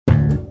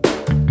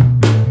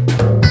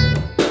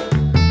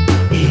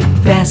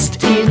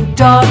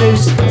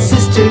daughters,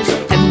 sisters,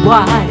 and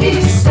wives.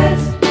 He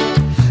says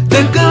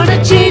they're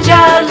gonna change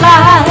our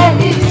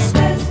lives.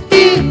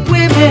 In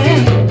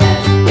women,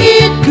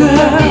 in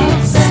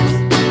girls,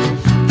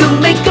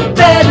 they'll make a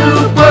better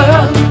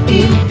world.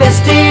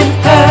 Invest in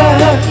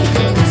her.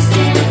 Invest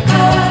in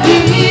her.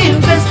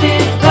 Invest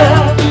in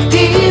her.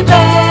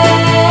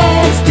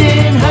 Invest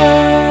in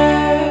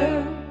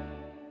her.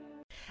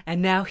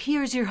 And now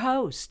here's your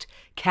host,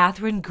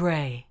 Catherine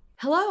Gray.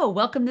 Hello,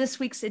 welcome to this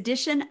week's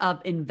edition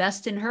of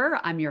Invest in Her.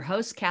 I'm your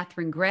host,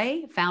 Catherine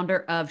Gray,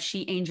 founder of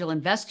She Angel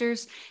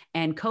Investors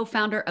and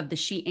co-founder of the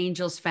She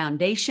Angels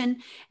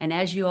Foundation. And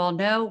as you all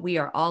know, we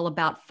are all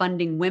about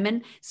funding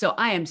women. So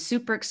I am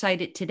super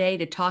excited today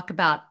to talk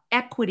about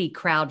equity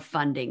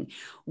crowdfunding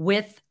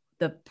with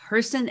the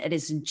person that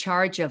is in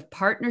charge of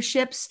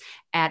partnerships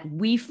at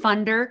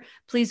WeFunder.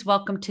 Please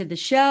welcome to the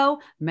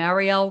show,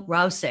 Mariel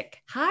Rošić.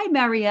 Hi,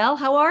 Mariel.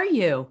 How are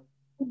you?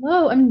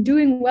 Hello, I'm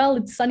doing well.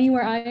 It's sunny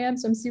where I am,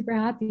 so I'm super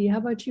happy. How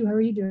about you? How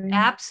are you doing?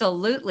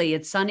 Absolutely.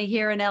 It's sunny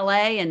here in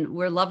LA and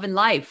we're loving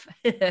life.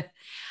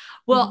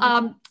 Well,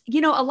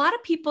 a lot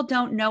of people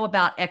don't know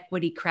about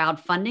equity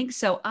crowdfunding,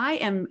 so I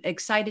am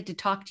excited to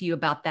talk to you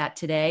about that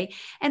today,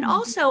 and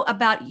also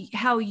about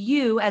how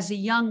you, as a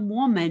young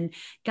woman,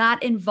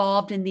 got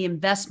involved in the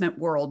investment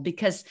world,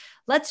 because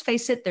let's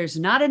face it, there's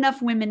not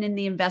enough women in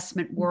the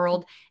investment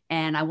world,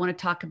 and I want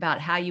to talk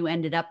about how you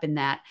ended up in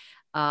that.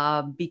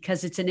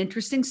 Because it's an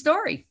interesting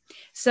story.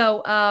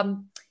 So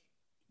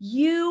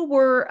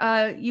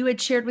you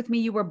had shared with me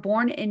you were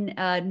born in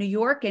New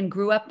York and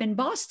grew up in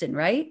Boston,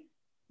 right?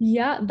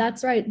 Yeah,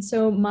 that's right.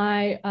 So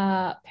my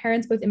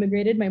parents both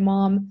immigrated. My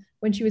mom,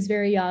 when she was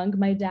very young,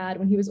 my dad,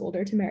 when he was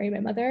older, to marry my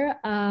mother.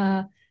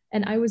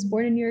 And I was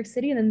born in New York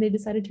City, and then they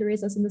decided to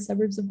raise us in the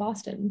suburbs of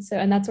Boston.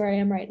 And that's where I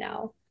am right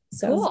now.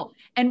 So cool.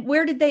 And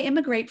where did they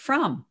immigrate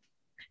from?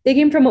 They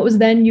came from what was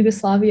then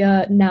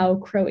Yugoslavia, now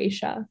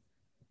Croatia.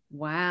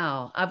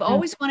 Wow. I've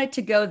always wanted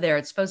to go there.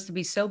 It's supposed to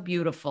be so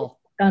beautiful.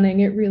 Stunning.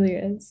 It really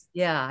is.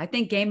 Yeah. I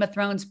think Game of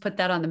Thrones put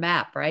that on the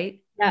map,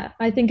 right? Yeah,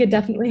 I think it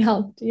definitely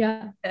helped.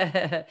 Yeah.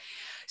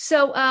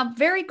 So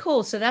very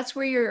cool. So that's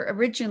where you're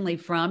originally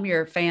from,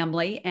 your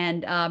family.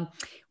 And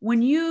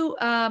when you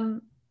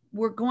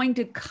were going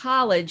to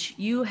college,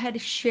 you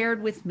had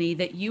shared with me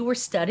that you were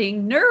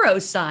studying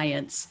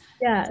neuroscience.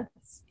 Yeah.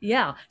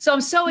 Yeah. So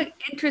I'm so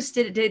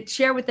interested to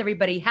share with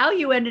everybody how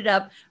you ended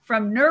up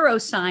from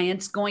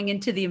neuroscience going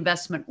into the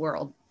investment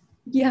world.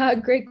 Yeah,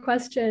 great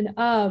question.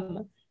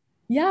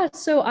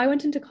 So I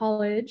went into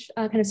college,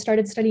 kind of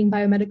started studying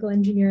biomedical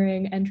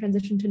engineering and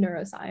transitioned to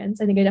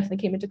neuroscience. I think I definitely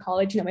came into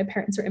college, my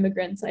parents are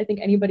immigrants. And I think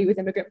anybody with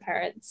immigrant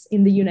parents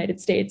in the United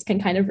States can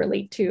kind of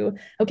relate to,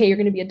 okay, you're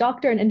going to be a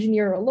doctor, an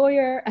engineer, or a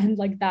lawyer. And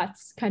like,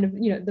 that's kind of,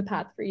 the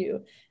path for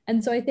you.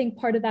 And so I think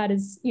part of that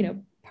is,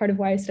 part of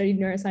why I studied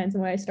neuroscience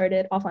and why I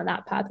started off on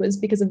that path was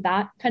because of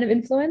that kind of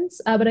influence.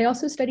 But I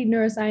also studied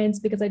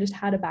neuroscience because I just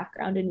had a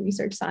background in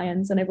research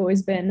science, and I've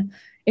always been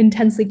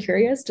intensely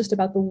curious just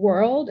about the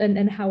world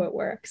and how it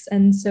works.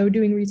 And so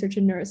doing research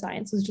in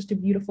neuroscience was just a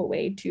beautiful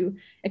way to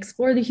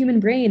explore the human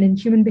brain and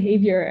human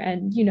behavior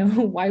and,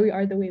 why we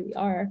are the way we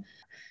are.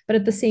 But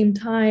at the same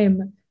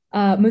time,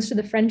 most of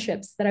the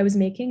friendships that I was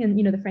making and,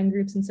 the friend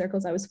groups and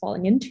circles I was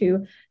falling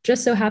into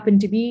just so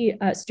happened to be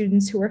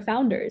students who were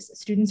founders,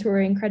 students who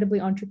were incredibly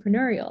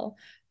entrepreneurial.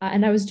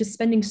 And I was just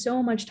spending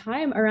so much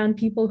time around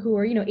people who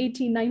were,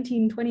 18,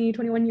 19, 20,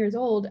 21 years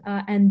old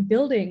and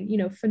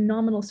building,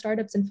 phenomenal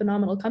startups and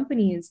phenomenal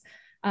companies.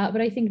 But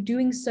I think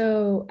doing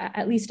so,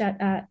 at least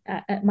at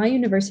my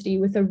university,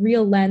 with a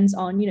real lens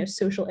on,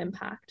 social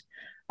impact.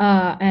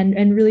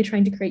 And really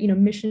trying to create,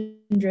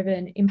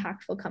 mission-driven,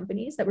 impactful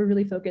companies that were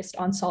really focused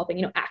on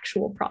solving,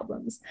 actual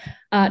problems,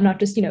 not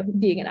just,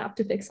 being an app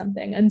to fix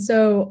something. And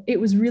so it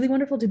was really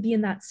wonderful to be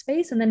in that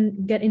space and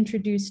then get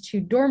introduced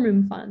to Dorm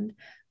Room Fund,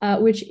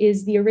 which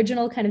is the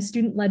original kind of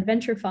student-led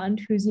venture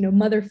fund whose,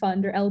 mother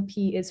fund or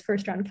LP is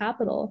First Round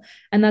Capital.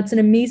 And that's an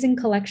amazing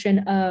collection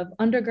of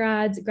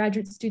undergrads,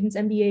 graduate students,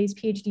 MBAs,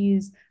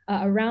 PhDs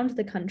around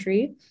the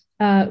country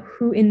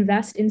who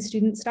invest in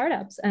student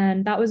startups.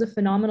 And that was a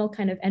phenomenal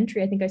kind of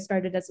entry. I think I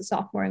started as a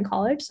sophomore in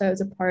college. So I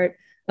was a part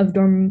of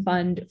Dorm Room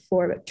Fund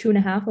for about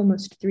 2.5,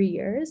 almost 3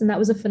 years. And that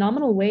was a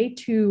phenomenal way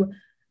to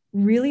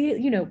really,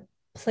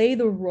 play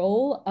the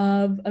role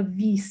of a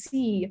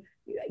VC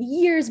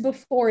years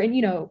before and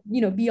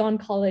beyond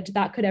college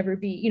that could ever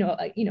be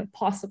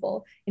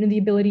possible, the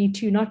ability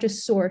to not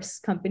just source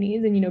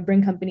companies and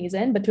bring companies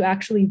in, but to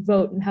actually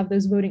vote and have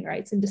those voting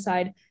rights and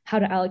decide how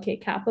to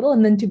allocate capital,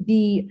 and then to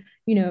be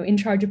in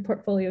charge of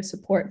portfolio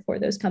support for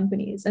those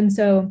companies. And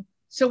so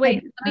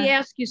wait, let me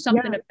ask you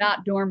something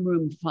about Dorm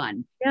Room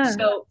Fund.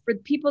 So for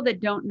people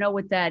that don't know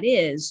what that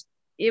is,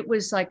 it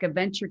was like a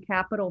venture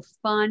capital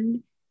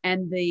fund,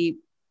 and the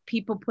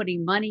people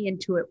putting money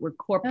into it were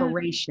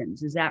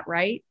corporations. Is that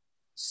right?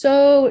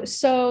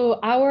 So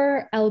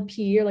our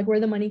LP, or like where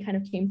the money kind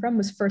of came from,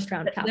 was first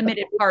round capital.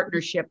 Limited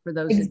partnership, for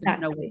those that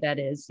don't know what Exactly. that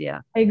is. Yeah.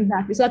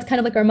 Exactly. So that's kind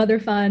of like our mother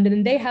fund, and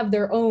then they have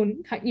their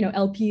own,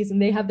 LPs,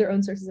 and they have their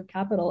own sources of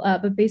capital.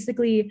 But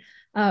basically,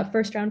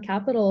 first round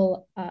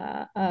capital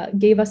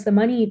gave us the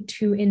money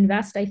to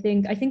invest. I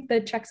think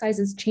the check size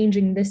is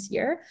changing this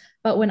year,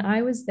 but when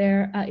I was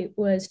there, it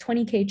was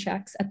 20K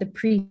checks at the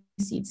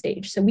pre-seed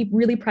stage. So we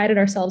really prided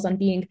ourselves on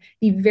being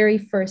the very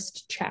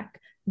first check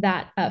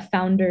that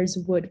founders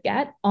would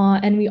get.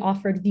 And we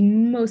offered the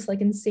most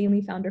like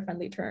insanely founder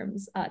friendly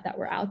terms that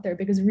were out there,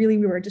 because really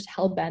we were just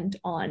hell bent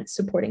on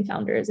supporting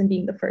founders and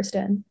being the first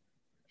in.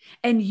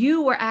 And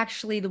you were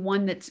actually the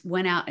one that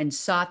went out and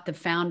sought the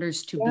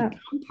founders to Yeah.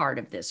 become part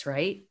of this,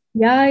 right?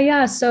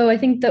 Yeah. So I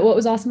think that what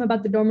was awesome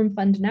about the Dorm Room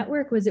Fund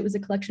Network was it was a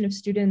collection of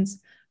students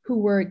who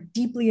were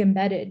deeply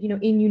embedded,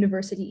 in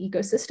university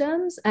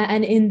ecosystems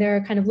and in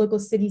their kind of local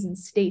cities and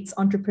states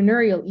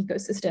entrepreneurial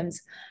ecosystems.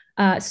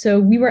 So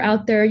we were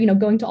out there,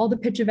 going to all the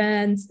pitch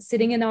events,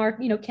 sitting in our,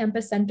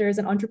 campus centers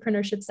and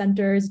entrepreneurship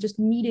centers, just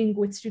meeting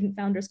with student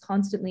founders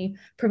constantly,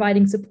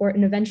 providing support,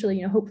 and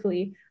eventually,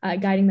 hopefully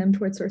guiding them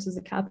towards sources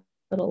of capital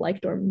like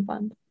Dorm Room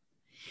Fund.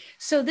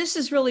 So this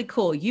is really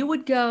cool. You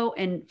would go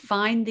and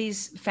find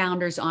these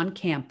founders on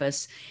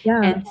campus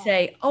Yeah. and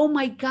say, oh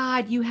my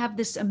God, you have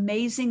this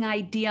amazing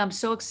idea. I'm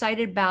so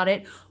excited about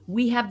it.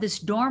 We have this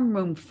dorm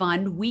room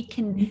fund. We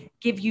can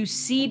give you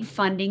seed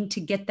funding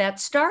to get that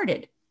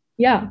started.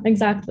 Yeah,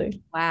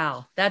 exactly.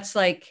 Wow. That's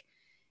like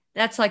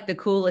the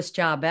coolest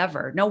job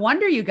ever. No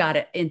wonder you got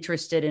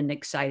interested and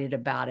excited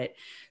about it.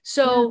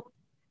 So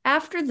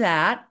after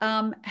that,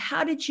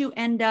 how did you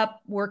end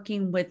up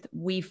working with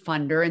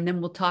WeFunder? And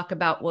then we'll talk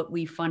about what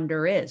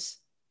WeFunder is.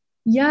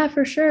 Yeah,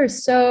 for sure.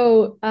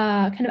 So,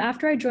 kind of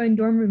after I joined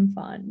Dorm Room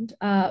Fund,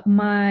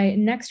 my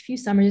next few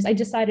summers, I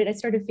started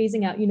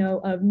phasing out,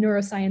 of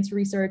neuroscience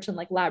research and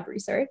like lab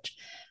research.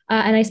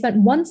 And I spent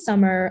one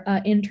summer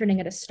interning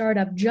at a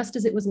startup just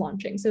as it was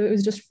launching. So it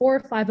was just 4 or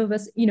 5 of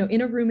us,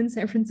 in a room in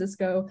San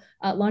Francisco,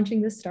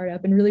 launching this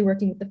startup and really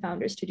working with the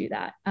founders to do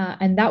that.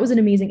 And that was an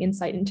amazing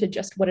insight into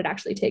just what it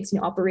actually takes,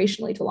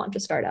 operationally to launch a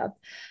startup.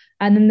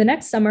 And then the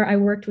next summer, I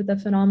worked with a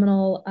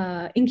phenomenal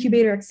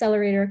incubator,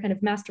 accelerator, kind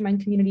of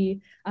mastermind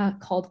community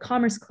called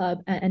Commerce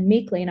Club and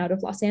Make Lane out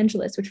of Los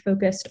Angeles, which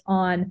focused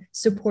on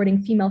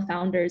supporting female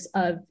founders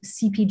of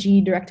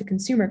CPG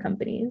direct-to-consumer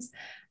companies.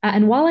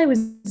 And while I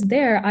was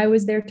there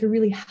to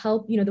really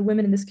help, the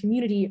women in this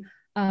community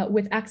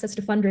with access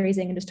to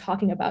fundraising and just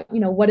talking about,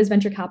 what is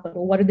venture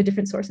capital? What are the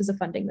different sources of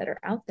funding that are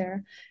out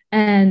there?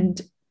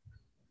 And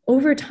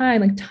over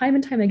time, like time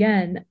and time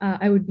again,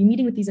 I would be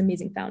meeting with these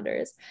amazing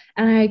founders.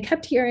 And I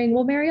kept hearing,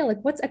 well, Mariel,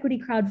 like what's equity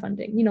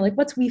crowdfunding? Like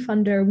what's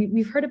WeFunder?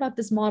 We've heard about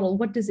this model.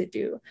 What does it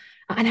do?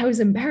 And I was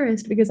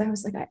embarrassed because I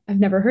was like, I've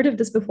never heard of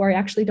this before. I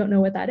actually don't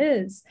know what that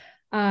is.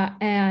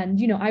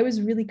 And I was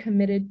really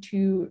committed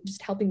to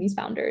just helping these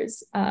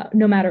founders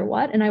no matter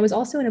what. And I was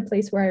also in a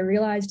place where I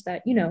realized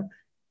that,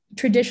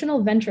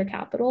 traditional venture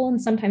capital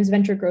and sometimes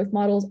venture growth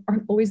models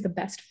aren't always the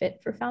best fit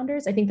for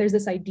founders. I think there's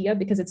this idea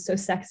because it's so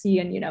sexy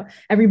and,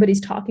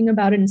 everybody's talking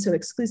about it and so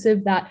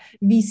exclusive that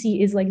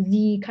VC is like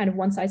the kind of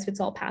one size fits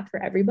all path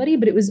for everybody,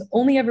 but it was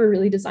only ever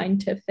really designed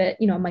to fit,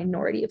 a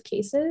minority of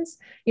cases,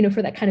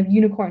 for that kind of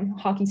unicorn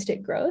hockey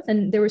stick growth.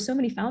 And there were so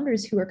many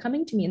founders who were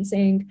coming to me and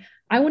saying,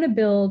 I want to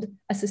build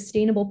a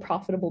sustainable,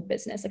 profitable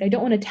business. Like I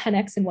don't want to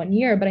 10X in 1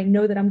 year, but I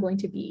know that I'm going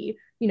to be,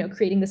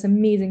 creating this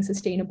amazing,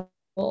 sustainable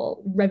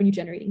revenue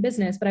generating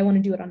business, but I want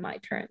to do it on my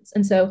terms.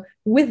 And so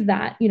with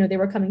that, they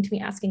were coming to me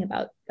asking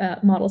about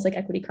models like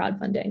equity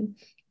crowdfunding.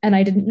 And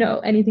I didn't know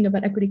anything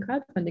about equity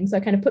crowdfunding. So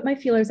I kind of put my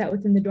feelers out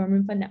within the Dorm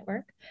Room Fund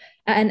network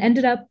and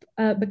ended up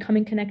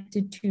becoming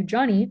connected to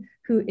Johnny,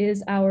 who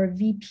is our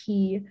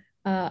VP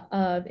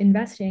of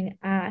investing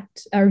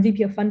our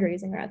VP of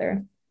fundraising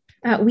rather,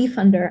 at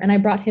WeFunder. And I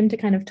brought him to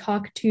kind of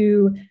talk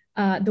to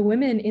the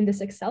women in this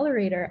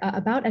accelerator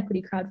about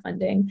equity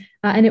crowdfunding,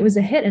 and it was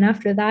a hit. And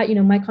after that,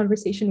 my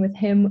conversation with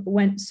him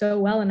went so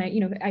well, and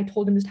I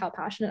told him just how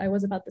passionate I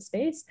was about the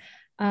space,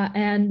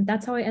 and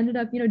that's how I ended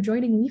up,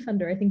 joining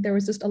WeFunder. I think there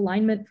was just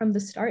alignment from the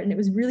start, and it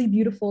was really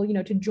beautiful,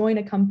 to join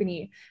a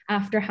company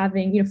after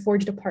having,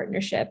 forged a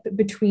partnership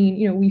between,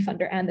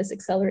 WeFunder and this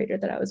accelerator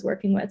that I was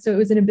working with. So it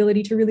was an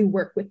ability to really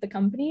work with the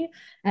company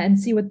and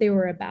see what they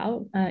were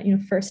about,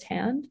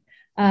 firsthand,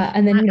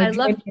 and then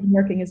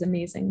working is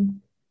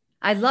amazing.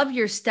 I love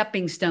your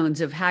stepping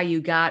stones of how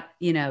you got,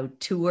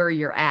 to where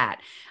you're at.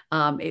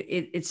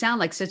 It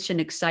sounds like such an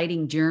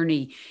exciting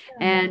journey.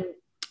 Yeah. And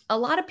a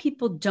lot of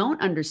people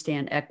don't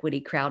understand equity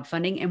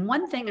crowdfunding. And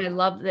one thing I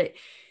love that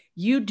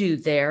you do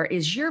there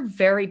is you're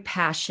very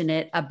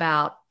passionate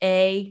about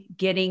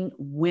getting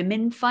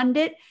women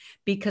funded,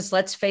 because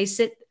let's face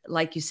it,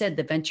 like you said,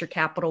 the venture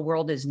capital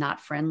world is not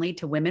friendly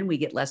to women. We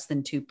get less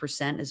than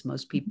 2%, as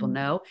most people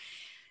know,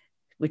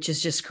 which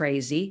is just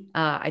crazy.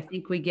 I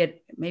think we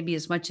get maybe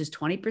as much as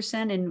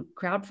 20% in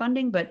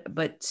crowdfunding,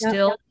 but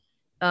still,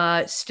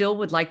 still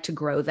would like to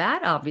grow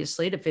that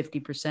obviously to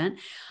 50%.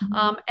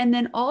 And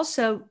then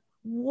also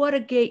what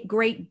a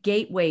great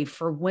gateway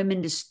for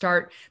women to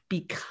start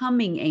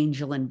becoming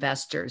angel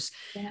investors.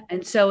 Yeah.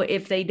 And so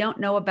if they don't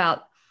know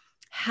about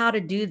how to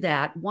do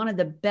that, one of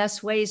the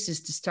best ways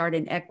is to start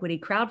an equity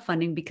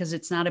crowdfunding because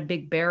it's not a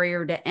big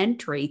barrier to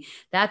entry.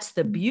 That's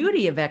the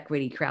beauty of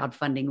equity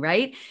crowdfunding,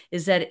 right?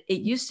 Is that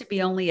it used to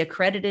be only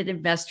accredited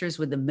investors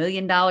with $1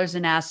 million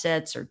in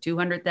assets or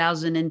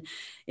 200,000 in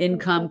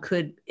income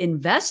could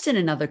invest in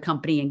another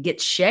company and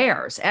get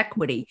shares,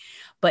 equity.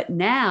 But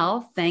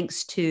now,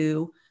 thanks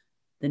to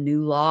the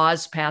new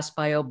laws passed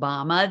by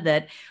Obama,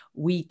 that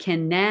we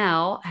can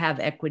now have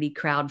equity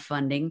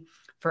crowdfunding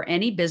for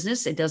any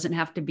business. It doesn't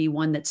have to be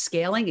one that's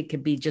scaling. It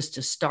could be just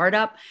a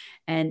startup,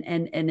 and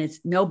it's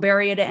no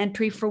barrier to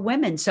entry for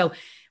women. So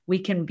we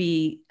can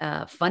be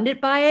funded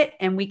by it,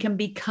 and we can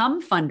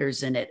become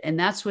funders in it. And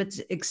that's what's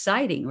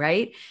exciting,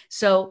 right?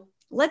 So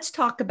let's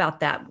talk about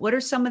that. What are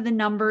some of the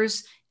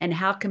numbers, and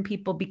how can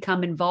people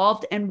become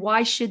involved, and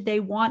why should they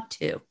want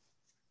to?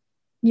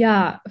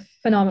 Yeah,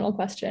 phenomenal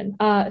question.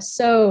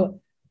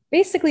 So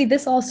basically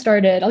this all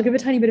started, I'll give a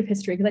tiny bit of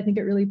history because I think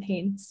it really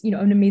paints,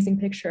 an amazing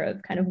picture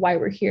of kind of why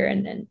we're here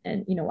and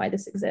why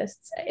this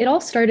exists. It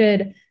all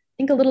started, I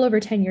think, a little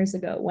over 10 years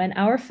ago when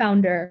our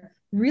founder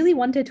really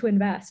wanted to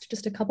invest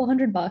just a couple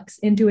 $100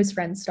 into his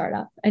friend's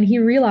startup. And he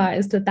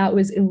realized that that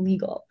was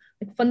illegal,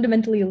 like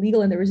fundamentally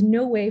illegal. And there was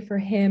no way for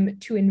him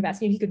to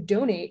invest. He could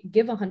donate,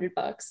 give $100,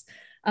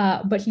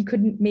 but he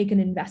couldn't make an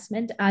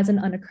investment as an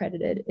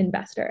unaccredited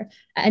investor.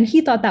 And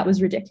he thought that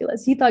was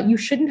ridiculous. He thought you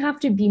shouldn't have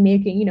to be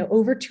making,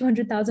 over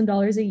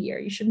 $200,000 a year.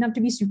 You shouldn't have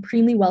to be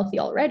supremely wealthy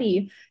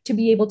already to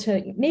be able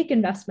to make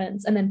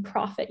investments and then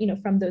profit,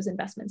 from those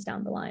investments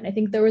down the line. I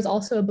think there was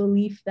also a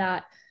belief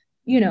that,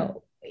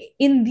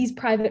 in these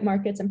private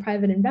markets and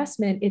private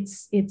investment,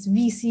 it's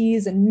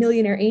VCs and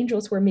millionaire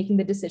angels who are making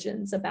the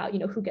decisions about,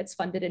 who gets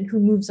funded and who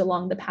moves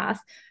along the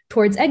path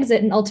towards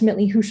exit, and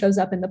ultimately who shows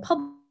up in the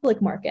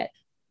public market.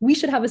 We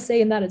should have a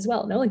say in that as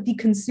well. No, like the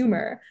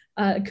consumer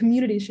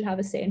community should have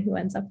a say in who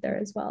ends up there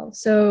as well.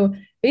 So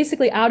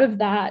basically, out of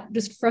that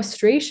just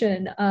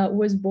frustration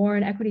was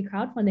born equity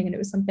crowdfunding, and it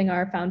was something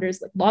our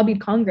founders lobbied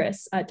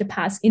Congress to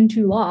pass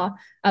into law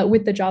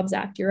with the Jobs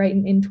Act. You're right,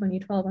 in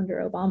 2012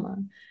 under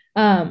Obama.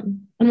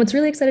 And what's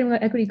really exciting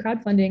about equity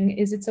crowdfunding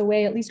is it's a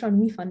way, at least on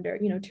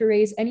WeFunder, to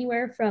raise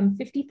anywhere from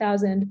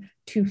 $50,000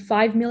 to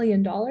 $5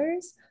 million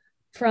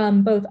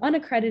from both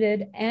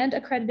unaccredited and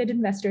accredited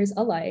investors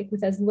alike,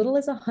 with as little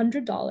as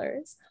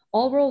 $100,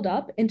 all rolled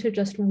up into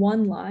just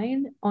one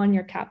line on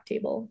your cap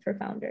table for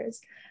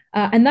founders.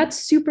 And that's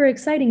super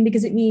exciting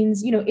because it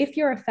means, if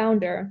you're a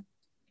founder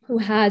who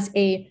has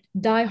a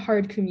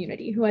diehard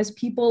community, who has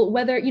people,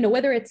 whether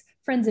it's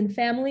friends and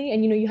family,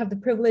 and you have the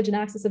privilege and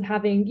access of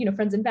having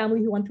friends and family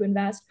who want to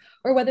invest,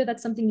 or whether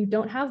that's something you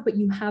don't have, but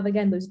you have,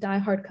 again, those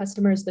diehard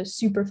customers, those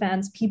super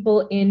fans,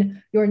 people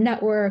in your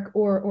network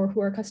or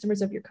who are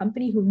customers of your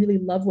company who really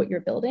love what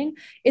you're building.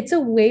 It's a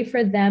way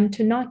for them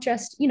to not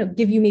just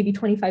give you maybe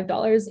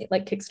 $25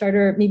 like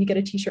Kickstarter, maybe get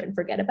a t-shirt and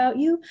forget about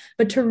you,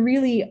 but to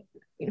really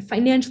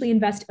financially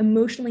invest,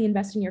 emotionally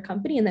invest in your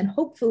company. And then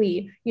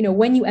hopefully,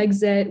 when you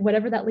exit,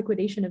 whatever that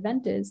liquidation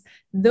event is,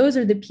 those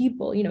are the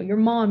people, your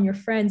mom, your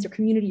friends, your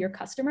community, your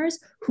customers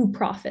who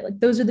profit. Like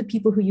those are the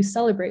people who you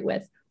celebrate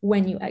with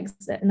when you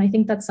exit. And I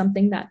think that's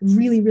something that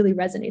really, really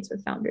resonates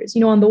with founders.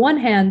 On the one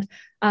hand,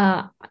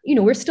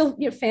 we're still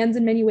fans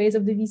in many ways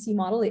of the VC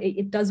model.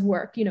 It does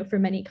work, for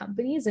many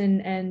companies.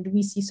 And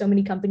we see so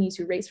many companies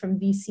who raise from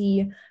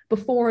VC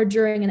before,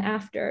 during, and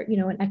after,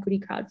 an equity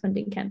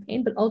crowdfunding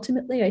campaign. But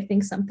ultimately, I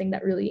think something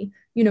that really,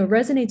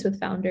 resonates with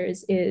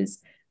founders is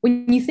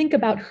when you think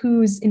about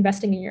who's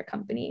investing in your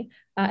company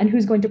and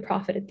who's going to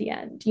profit at the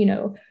end.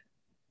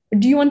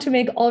 Do you want to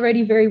make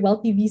already very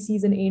wealthy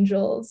VCs and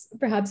angels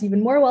perhaps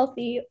even more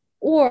wealthy?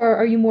 Or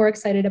are you more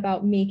excited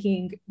about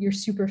making your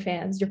super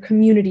fans, your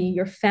community,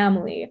 your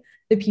family,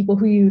 the people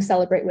who you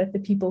celebrate with, the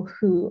people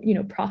who,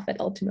 profit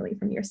ultimately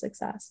from your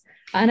success?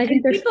 And I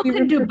think there's people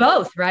can do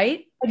both,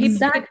 right?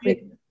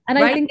 Exactly. And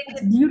right? I think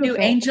that's beautiful. Do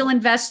angel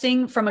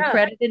investing from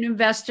accredited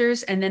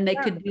investors, and then they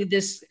could do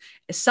this,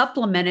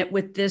 supplement it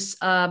with this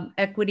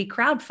equity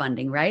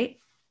crowdfunding, right?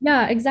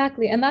 Yeah,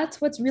 exactly. And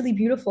that's what's really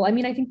beautiful. I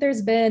mean, I think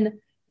there's been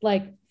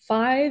like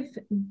 $5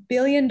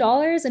 billion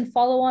in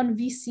follow-on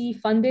VC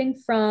funding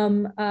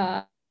from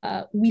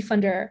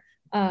WeFunder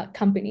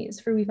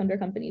companies,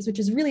 which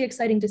is really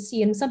exciting to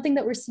see. And something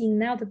that we're seeing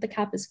now that the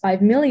cap is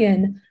 5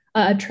 million,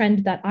 a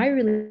trend that I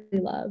really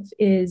love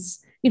is,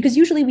 because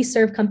usually we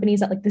serve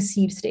companies at like the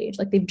seed stage,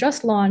 like they've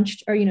just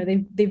launched, or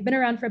they've been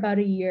around for about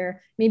a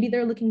year. Maybe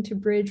they're looking to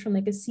bridge from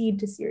like a seed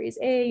to Series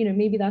A.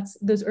 Maybe that's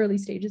those early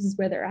stages is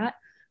where they're at.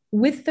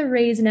 With the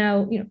raise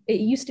now, it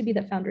used to be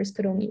that founders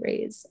could only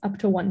raise up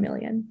to 1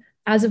 million.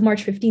 As of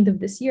March 15th of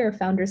this year,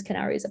 founders can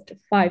now raise up to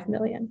 5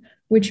 million,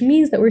 which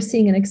means that we're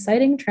seeing an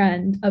exciting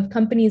trend of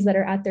companies that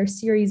are at their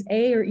Series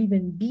A or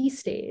even B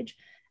stage.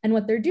 And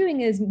what they're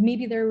doing is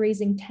maybe they're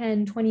raising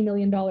 $10, $20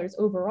 million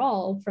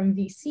overall from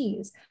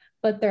VCs,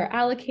 but they're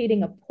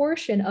allocating a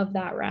portion of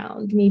that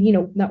round, maybe,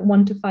 not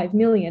 1 to 5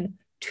 million,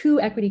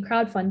 to equity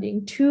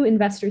crowdfunding, to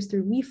investors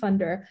through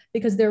WeFunder,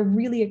 because they're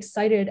really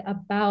excited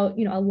about,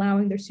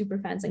 allowing their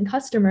superfans and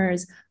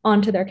customers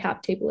onto their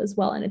cap table as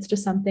well. And it's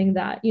just something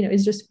that,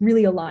 is just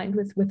really aligned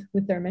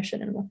with their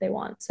mission and what they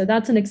want. So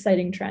that's an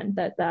exciting trend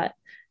that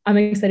I'm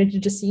excited to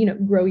just see,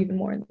 grow even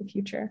more in the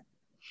future.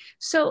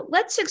 So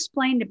let's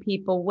explain to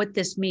people what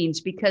this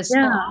means, because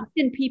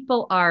often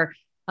people are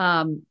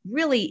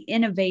really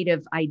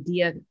innovative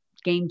idea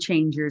game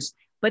changers,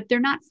 but they're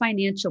not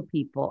financial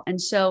people.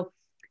 And so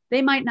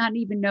they might not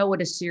even know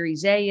what a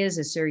Series A is,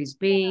 a Series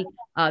B.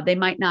 They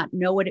might not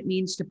know what it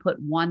means to put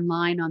one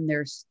line on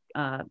their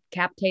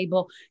cap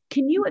table.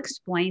 Can you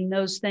explain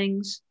those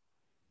things?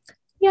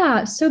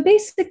 Yeah. So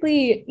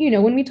basically,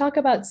 when we talk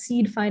about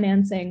seed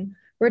financing,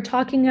 we're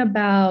talking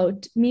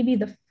about maybe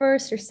the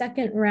first or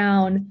second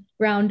round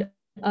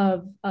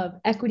of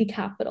equity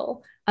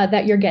capital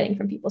that you're getting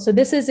from people. So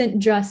this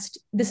isn't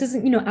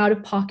out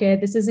of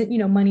pocket. This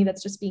isn't money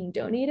that's just being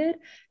donated.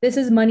 This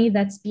is money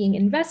that's being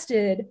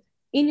invested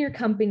in your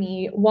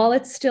company while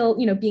it's still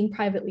being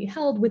privately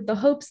held, with the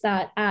hopes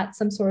that at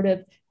some sort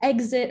of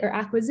exit or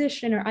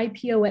acquisition or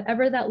IPO,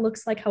 whatever that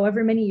looks like,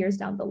 however many years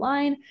down the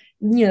line,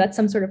 that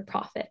some sort of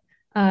profit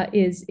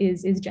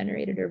is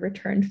generated or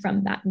returned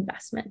from that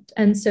investment.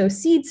 And so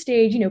seed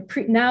stage,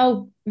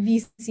 now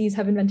VCs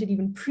have invented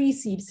even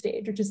pre-seed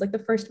stage, which is like the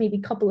first maybe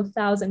couple of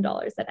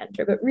 $1,000s that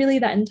enter. But really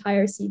that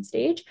entire seed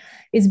stage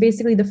is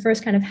basically the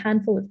first kind of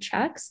handful of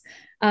checks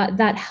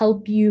that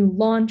help you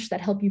launch, that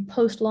help you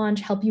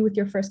post-launch, help you with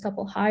your first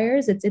couple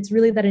hires. It's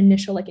really that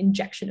initial like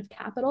injection of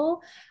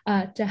capital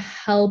to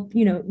help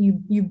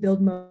you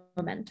build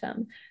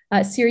momentum.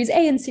 Series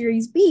A and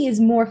Series B is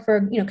more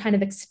for kind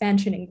of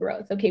expansion and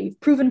growth. Okay, we've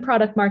proven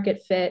product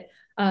market fit.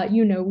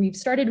 We've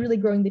started really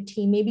growing the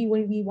team. Maybe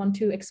when we want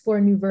to explore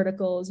new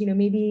verticals,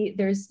 maybe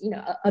there's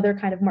other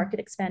kind of market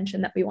expansion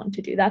that we want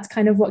to do. That's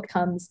kind of what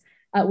comes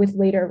with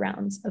later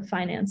rounds of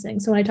financing.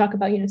 So when I talk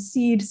about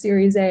seed,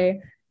 Series A,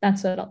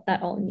 that's what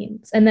that all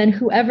means. And then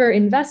whoever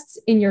invests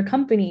in your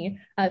company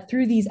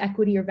through these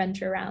equity or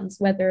venture rounds,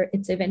 whether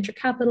it's a venture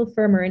capital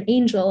firm or an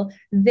angel,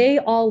 they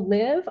all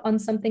live on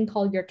something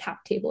called your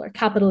cap table or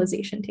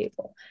capitalization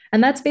table.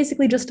 And that's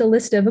basically just a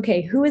list of,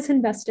 okay, who has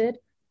invested?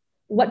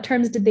 What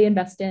terms did they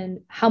invest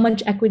in? How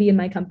much equity in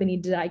my company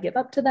did I give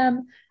up to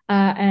them?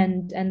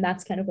 And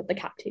that's kind of what the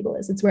cap table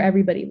is. It's where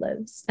everybody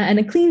lives. And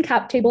a clean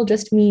cap table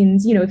just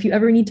means, if you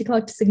ever need to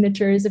collect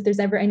signatures, if there's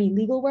ever any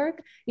legal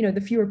work, the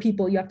fewer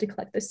people you have to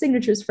collect the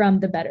signatures from,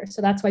 the better.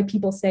 So that's why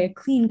people say a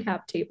clean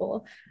cap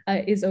table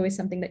is always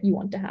something that you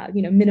want to have.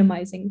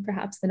 Minimizing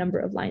perhaps the number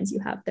of lines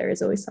you have there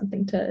is always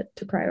something to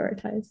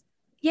prioritize.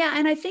 Yeah.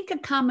 And I think a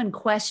common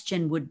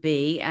question would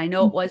be, I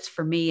know it was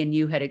for me and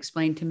you had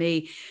explained to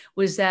me,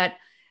 was that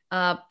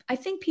I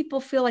think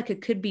people feel like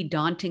it could be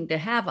daunting to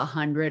have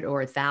 100 or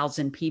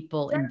 1,000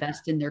 people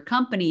invest in their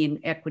company in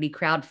equity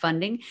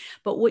crowdfunding.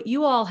 But what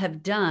you all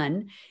have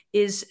done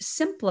is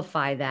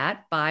simplify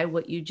that by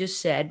what you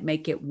just said,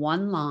 make it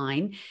one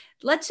line.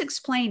 Let's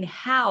explain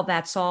how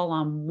that's all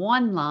on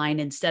one line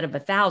instead of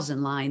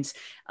 1,000 lines.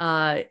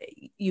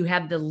 You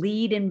have the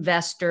lead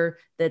investor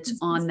that's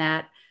on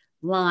that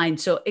line.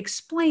 So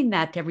explain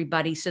that to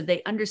everybody so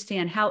they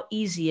understand how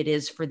easy it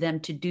is for them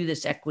to do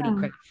this equity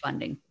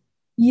crowdfunding.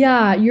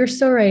 Yeah, you're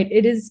so right.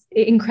 It is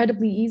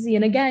incredibly easy.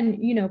 And again,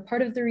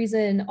 part of the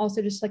reason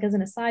also, just like as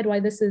an aside, why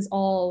this is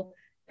all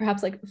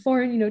perhaps like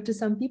foreign, to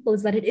some people,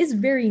 is that it is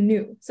very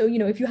new. So,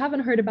 if you haven't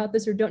heard about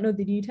this or don't know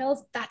the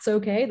details, that's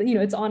okay.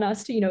 It's on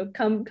us to,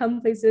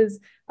 come places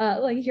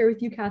like here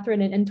with you,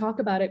 Catherine, and talk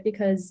about it,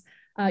 because,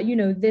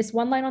 this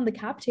one line on the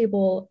cap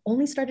table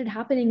only started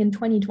happening in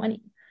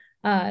 2020.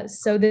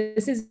 So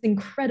this is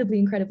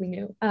incredibly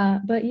new.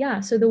 But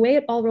yeah, so the way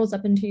it all rolls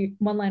up into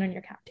one line on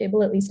your cap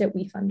table, at least at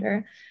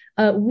WeFunder,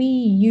 we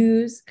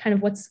use kind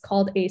of what's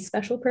called a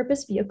special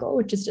purpose vehicle,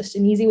 which is just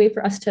an easy way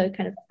for us to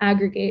kind of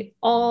aggregate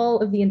all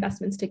of the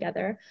investments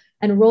together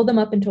and roll them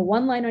up into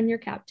one line on your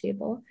cap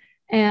table.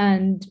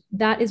 And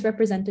that is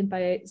represented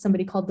by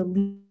somebody called the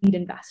lead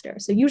investor.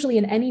 So usually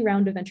in any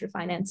round of venture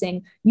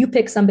financing, you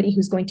pick somebody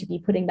who's going to be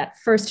putting that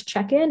first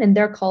check in, and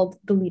they're called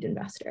the lead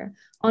investor.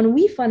 On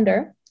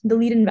WeFunder, the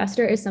lead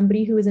investor is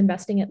somebody who is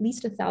investing at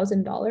least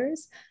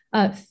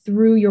 $1,000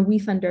 through your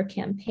WeFunder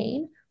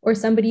campaign, or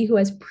somebody who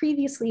has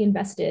previously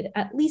invested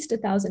at least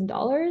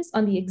 $1,000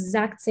 on the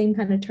exact same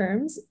kind of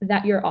terms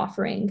that you're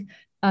offering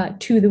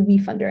to the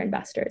WeFunder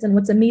investors. And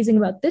what's amazing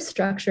about this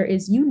structure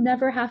is you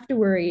never have to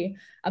worry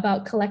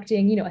about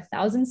collecting,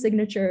 1,000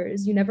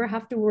 signatures. You never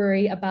have to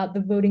worry about the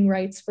voting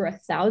rights for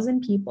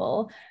 1,000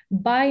 people.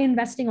 By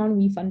investing on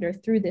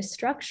WeFunder through this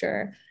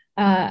structure,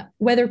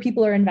 whether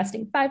people are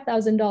investing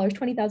 $5,000,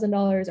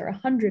 $20,000, or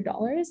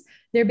 $100,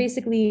 they're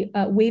basically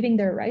waiving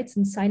their rights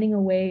and signing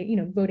away,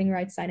 voting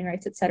rights, signing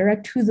rights, et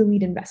cetera, to the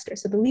lead investor.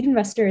 So the lead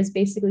investor is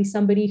basically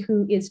somebody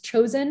who is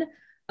chosen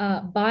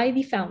by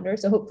the founder.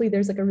 So hopefully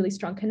there's like a really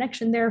strong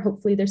connection there.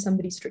 Hopefully there's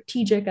somebody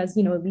strategic, as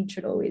a lead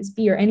should always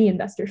be, or any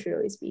investor should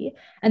always be.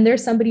 And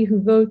there's somebody who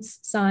votes,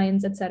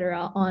 signs, et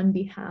cetera, on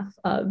behalf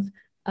of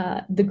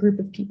the group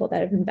of people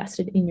that have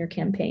invested in your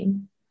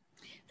campaign.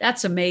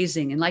 That's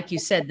amazing. And like you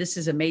said, this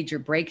is a major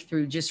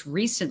breakthrough just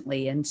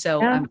recently. And so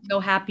Yeah. I'm so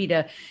happy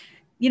to,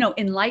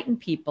 enlighten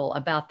people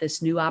about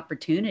this new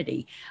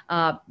opportunity,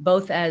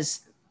 both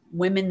as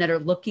women that are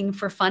looking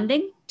for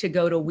funding to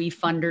go to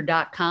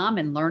wefunder.com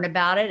and learn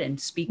about it and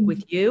speak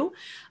with you.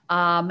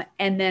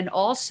 And then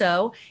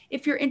also,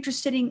 if you're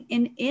interested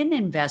in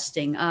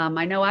investing,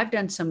 I know I've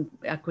done some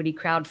equity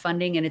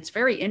crowdfunding and it's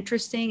very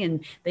interesting,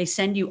 and they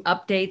send you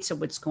updates of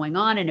what's going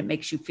on and it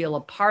makes you feel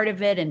a part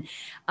of it. And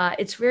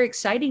it's very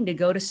exciting to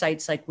go to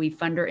sites like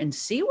WeFunder and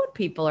see what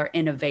people are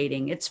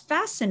innovating. It's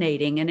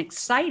fascinating and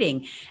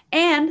exciting.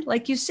 And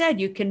like you said,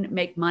 you can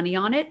make money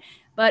on it.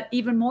 But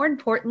even more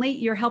importantly,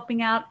 you're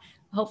helping out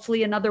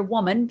hopefully another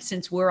woman,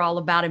 since we're all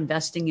about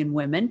investing in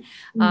women,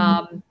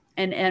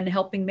 and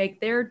helping make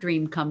their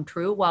dream come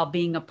true while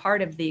being a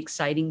part of the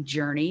exciting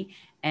journey.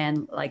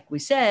 And like we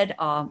said,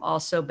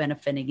 also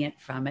benefiting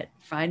from it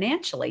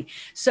financially.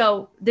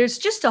 So there's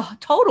just a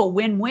total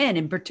win-win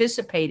in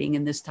participating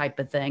in this type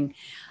of thing.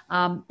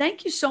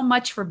 Thank you so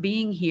much for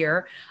being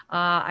here.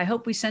 I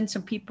hope we send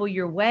some people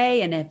your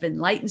way and have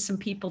enlightened some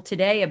people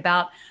today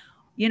about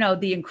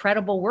the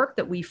incredible work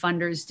that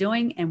WeFunder is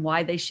doing and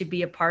why they should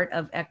be a part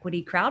of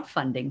equity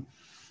crowdfunding.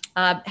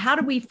 How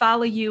do we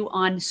follow you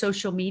on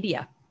social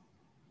media?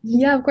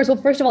 Yeah, of course. Well,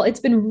 first of all, it's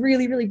been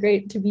really, really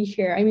great to be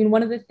here. I mean,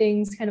 one of the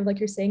things, kind of like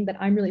you're saying, that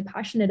I'm really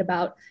passionate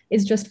about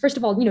is just, first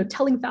of all,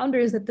 telling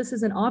founders that this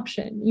is an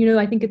option.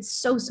 I think it's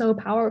so, so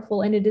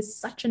powerful, and it is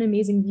such an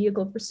amazing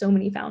vehicle for so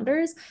many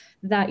founders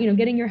that,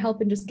 getting your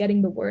help and just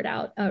getting the word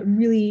out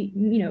really,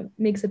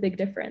 makes a big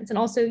difference. And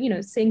also,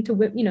 saying to,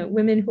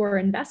 women who are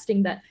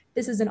investing that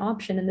this is an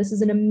option and this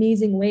is an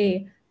amazing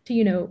way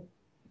to,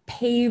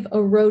 pave a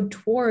road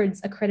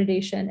towards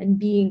accreditation and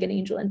being an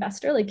angel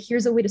investor. Like,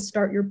 here's a way to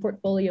start your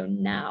portfolio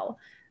now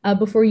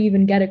before you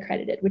even get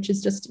accredited, which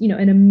is just,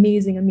 an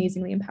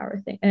amazingly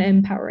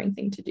empowering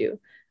thing to do.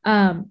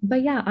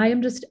 But yeah, I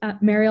am just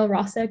Mariel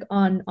Rošić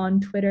on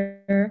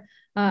Twitter.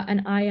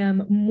 And I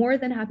am more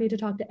than happy to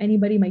talk to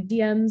anybody. My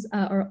DMs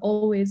are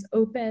always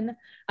open.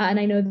 And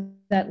I know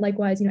that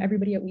likewise,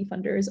 everybody at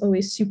WeFunder is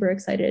always super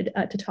excited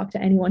to talk to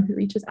anyone who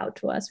reaches out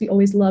to us. We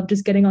always love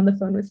just getting on the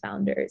phone with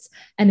founders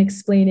and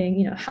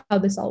explaining, how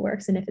this all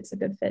works and if it's a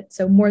good fit.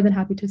 So more than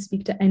happy to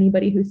speak to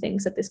anybody who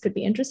thinks that this could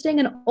be interesting,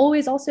 and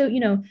always also,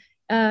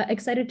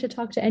 excited to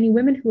talk to any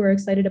women who are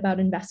excited about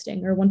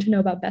investing or want to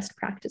know about best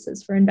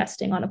practices for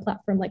investing on a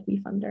platform like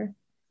WeFunder.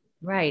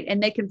 Right.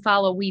 And they can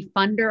follow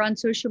WeFunder on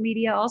social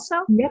media also?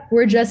 Yep.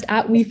 We're just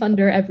at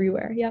WeFunder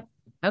everywhere. Yep.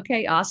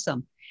 Okay,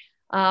 awesome.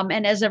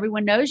 And as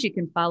everyone knows, you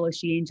can follow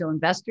She Angel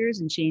Investors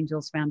and She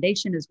Angels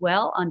Foundation as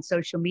well on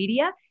social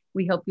media.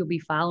 We hope you'll be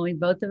following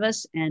both of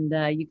us. And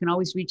you can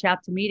always reach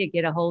out to me to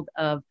get a hold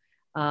of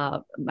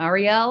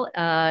Mariel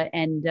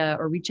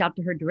or reach out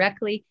to her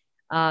directly.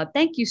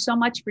 Thank you so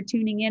much for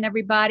tuning in,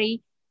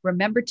 everybody.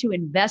 Remember to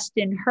invest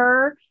in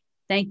her.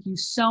 Thank you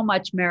so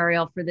much,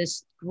 Mariel, for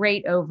this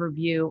great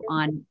overview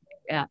on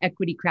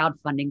equity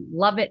crowdfunding.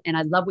 Love it. And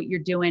I love what you're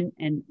doing,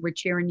 and we're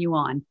cheering you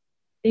on.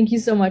 Thank you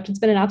so much. It's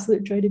been an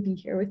absolute joy to be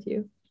here with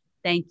you.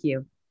 Thank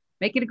you.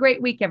 Make it a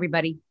great week,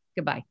 everybody.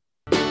 Goodbye.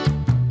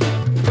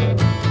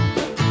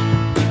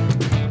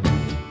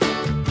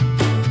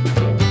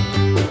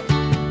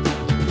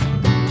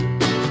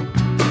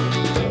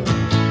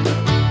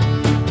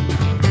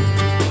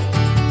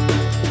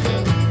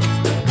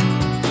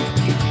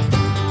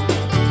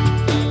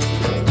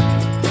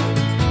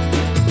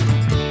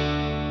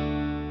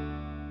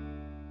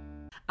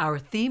 Our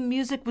theme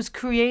music was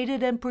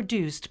created and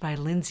produced by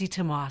Lindsay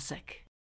Tomasic.